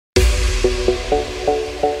Meron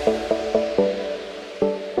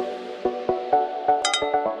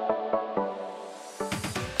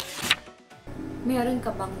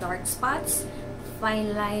ka bang dark spots,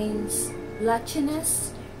 fine lines,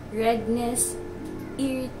 blotchiness, redness,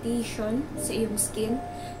 irritation sa iyong skin?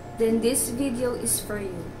 Then this video is for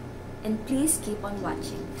you. And please keep on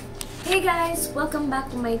watching. Hey guys! Welcome back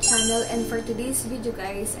to my channel, and for today's video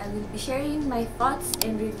guys, I will be sharing my thoughts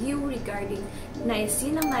and review regarding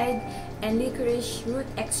niacinamide and licorice root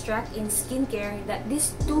extract in skincare that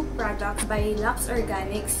these two products by Luxe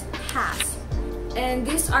Organix has. And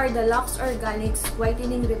these are the Luxe Organix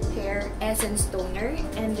Whitening Repair Essence Toner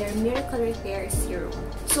and their Miracle Repair Serum.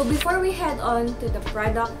 So before we head on to the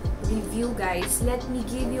product review guys, let me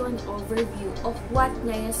give you an overview of what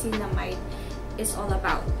niacinamide is all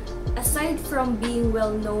about. Aside from being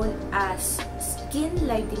well known as skin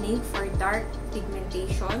lightening for dark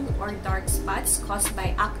pigmentation or dark spots caused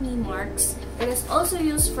by acne marks, it is also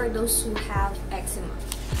used for those who have eczema.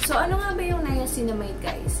 So ano nga ba yung niacinamide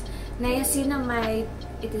guys? Niacinamide,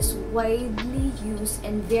 it is widely used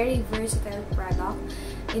and very versatile product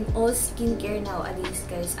in all skincare nowadays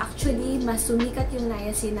guys. Actually, mas sumikat yung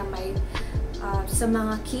niacinamide sa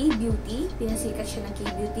mga K-beauty. Pinasikat siya ng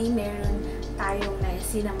K-beauty. Meron tayong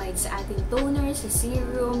niacinamide sa ating toner, sa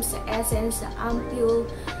serum, sa essence, sa ampule,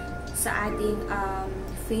 sa ating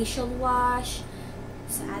facial wash,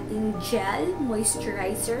 sa ating gel,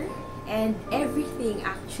 moisturizer, and everything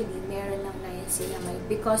actually meron ng niacinamide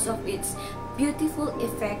because of its beautiful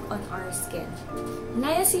effect on our skin.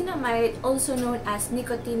 Niacinamide, also known as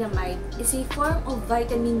nicotinamide, is a form of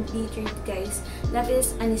vitamin B3 guys that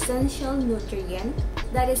is an essential nutrient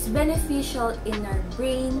that is beneficial in our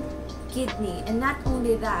brain, kidney, and not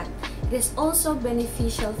only that, it is also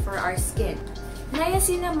beneficial for our skin.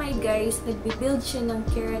 Niacinamide guys, nagbibuild siya ng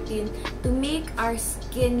keratin to make our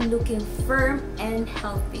skin looking firm and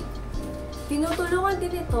healthy. Tinutulungan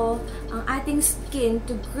din ito ang ating skin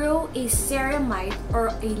to grow a ceramide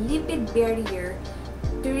or a lipid barrier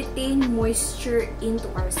to retain moisture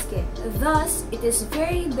into our skin. Thus, it is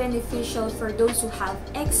very beneficial for those who have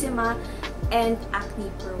eczema and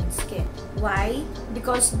acne-prone skin. Why?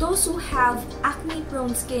 Because those who have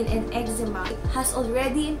acne-prone skin and eczema has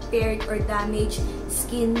already impaired or damaged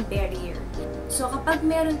skin barrier. So, kapag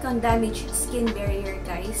meron kang damaged skin barrier,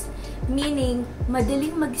 guys, meaning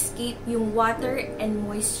madaling mag-escape yung water and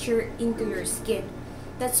moisture into your skin.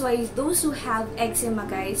 That's why those who have eczema,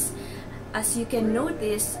 guys, as you can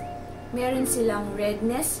notice, meron silang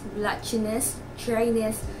redness, blotchiness,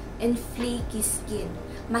 dryness, and flaky skin.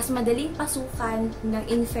 Mas madaling pasukan ng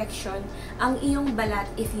infection ang iyong balat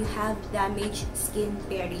if you have damaged skin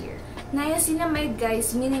barrier. Niacinamide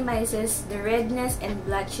guys minimizes the redness and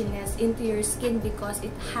blotchiness into your skin because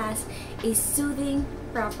it has a soothing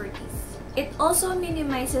properties. It also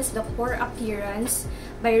minimizes the pore appearance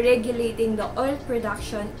by regulating the oil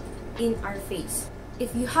production in our face.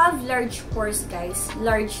 If you have large pores guys,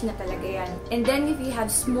 large na talaga yan. And then if you have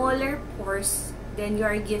smaller pores, then you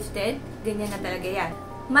are gifted, ganyan na talaga yan.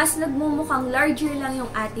 Mas nagmumukhang larger lang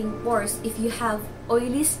yung ating pores if you have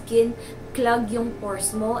oily skin, clog yung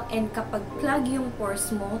pores mo, and kapag clog yung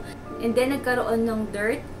pores mo, and then nagkaroon ng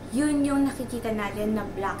dirt, yun yung nakikita natin na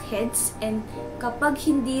blackheads, and kapag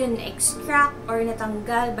hindi yun na-extract or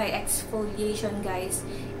natanggal by exfoliation guys,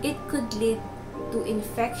 it could lead to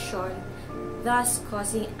infection, thus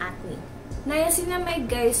causing acne. Niacinamide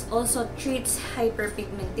guys also treats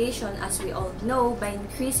hyperpigmentation as we all know by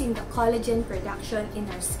increasing the collagen production in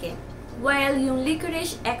our skin. While yung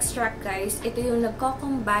licorice extract guys, ito yung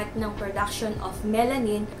nagko-combat ng production of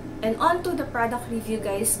melanin. And on to the product review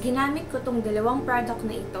guys, ginamit ko tong dalawang product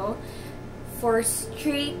na ito for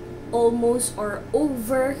straight almost or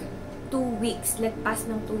over 2 weeks. Lagpas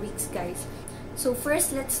ng 2 weeks guys. So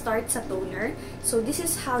first, let's start sa toner. So this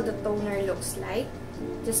is how the toner looks like.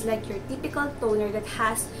 Just like your typical toner that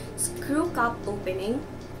has screw cap opening.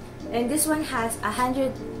 And this one has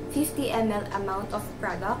 150 ml amount of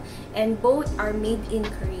product. And both are made in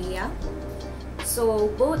Korea. So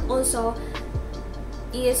both also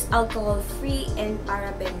is alcohol free and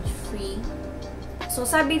paraben free. So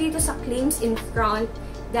sabi dito sa claims in front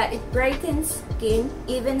that it brightens skin,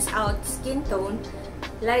 evens out skin tone,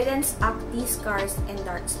 lightens acne scars and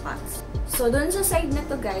dark spots. So dun sa side na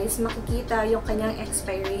to guys, makikita yung kanyang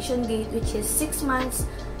expiration date which is 6 months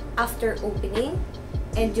after opening,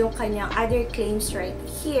 and yung kanyang other claims right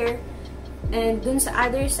here. And dun sa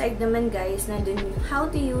other side naman guys, nandun yung how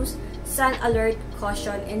to use, sun alert,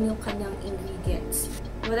 caution, and yung kanyang ingredients.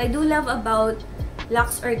 What I do love about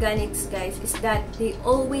Luxe Organix guys is that they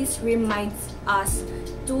always remind us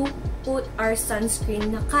to put our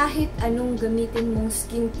sunscreen na kahit anong gamitin mong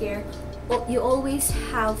skincare, you always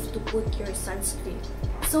have to put your sunscreen.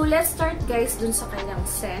 So let's start guys dun sa kanyang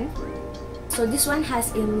scent. So this one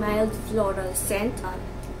has a mild floral scent.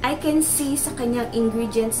 I can see sa kanyang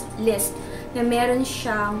ingredients list na meron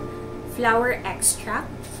siyang flower extract.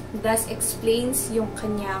 Thus explains yung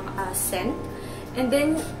kanyang scent. And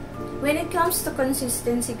then when it comes to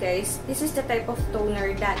consistency guys, this is the type of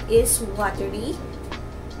toner that is watery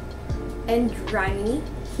and runny.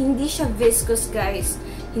 Hindi siya viscous guys.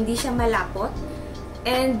 Hindi siya malapot.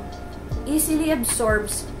 And easily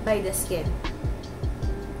absorbs by the skin.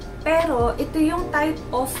 Pero ito yung type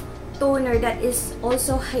of toner that is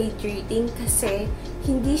also hydrating kasi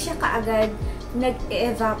hindi siya kaagad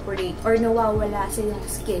nag-evaporate or nawawala sa iyong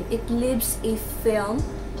skin. It leaves a film,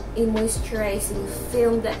 a moisturizing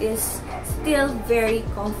film that is still very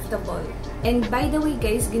comfortable. And by the way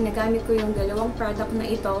guys, ginagamit ko yung dalawang product na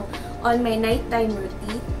ito on my nighttime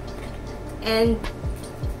routine. And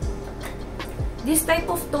this type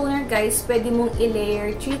of toner guys, pwede mong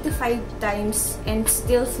i-layer 3 to 5 times and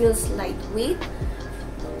still feels lightweight.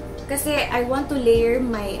 Kasi I want to layer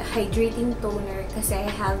my hydrating toner kasi I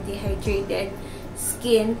have dehydrated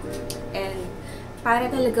skin and para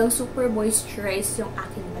talagang super moisturized yung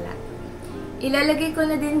aking balat. Ilalagay ko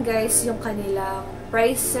na din guys yung kanilang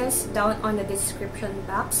prices down on the description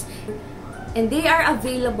box. And they are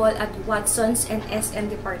available at Watsons and SM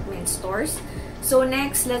department stores. So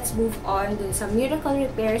next, let's move on dun sa Miracle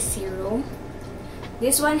Repair Serum.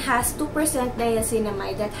 This one has 2%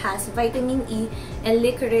 niacinamide that has vitamin E and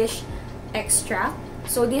licorice extract.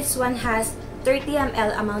 So this one has 30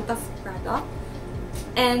 ml amount of product.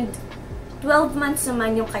 And 12 months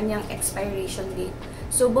naman yung kanyang expiration date.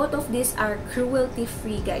 So both of these are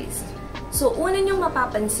cruelty-free guys. So una nyong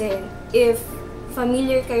mapapansin, if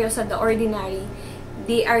familiar kayo sa The Ordinary,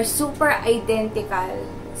 they are super identical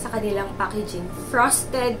sa kanilang packaging.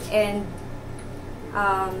 Frosted and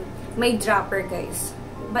may dropper guys.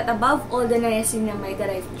 But above all the niacinamide that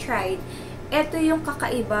I've tried, ito yung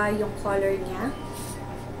kakaiba yung color niya.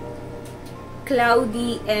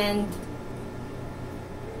 Cloudy and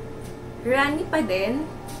runny pa din.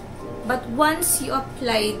 But once you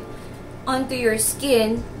apply onto your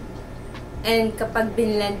skin, and kapag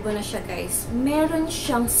binlend mo na siya guys, meron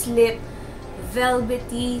siyang slip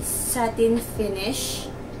velvety satin finish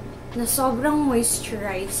na sobrang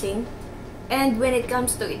moisturizing. And when it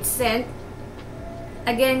comes to its scent,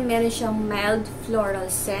 again, meron siyang mild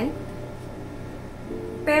floral scent.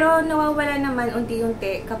 Pero nawawala naman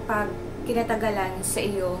unti-unti kapag kinatagalan sa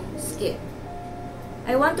iyong skin.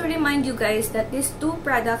 I want to remind you guys that these two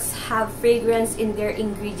products have fragrance in their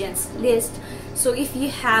ingredients list. So if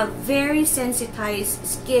you have very sensitized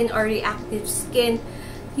skin or reactive skin,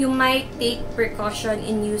 you might take precaution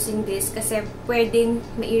in using this kasi pwedeng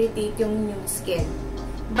ma-irritate yung inyong skin.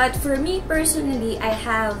 But for me personally, I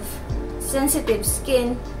have sensitive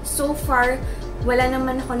skin. So far, wala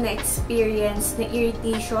naman ako na-experience na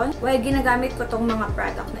irritation while ginagamit ko tong mga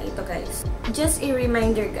product na ito guys. Just a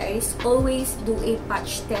reminder guys, always do a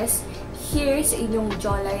patch test here sa inyong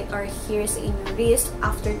jawline or here sa inyong wrist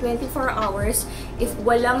after 24 hours. If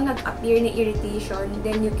walang nag-appear na irritation,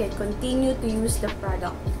 then you can continue to use the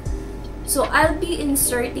product. So I'll be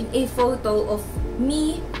inserting a photo of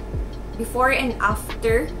me before and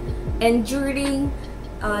after and during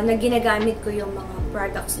na ginagamit ko yung mga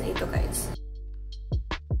products na ito guys.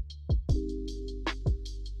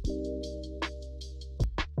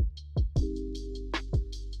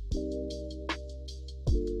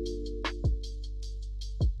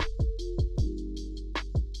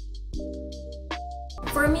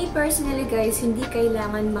 For me personally guys, hindi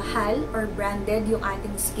kailangan mahal or branded yung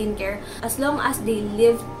ating skincare as long as they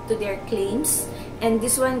live to their claims. And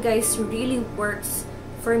this one guys really works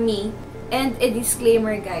for me. And a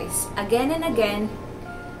disclaimer guys, again and again,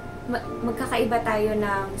 magkakaiba tayo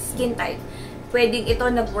ng skin type. Pwedeng ito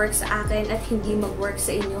nag-work sa akin at hindi mag-work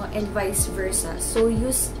sa inyo and vice versa. So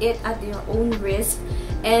use it at your own risk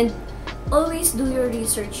and always do your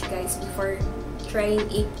research guys before trying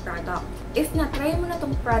a product. If na-try mo na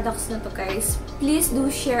tong products na to guys, please do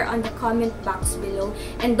share on the comment box below.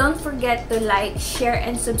 And don't forget to like, share,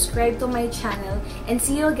 and subscribe to my channel. And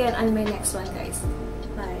see you again on my next one guys.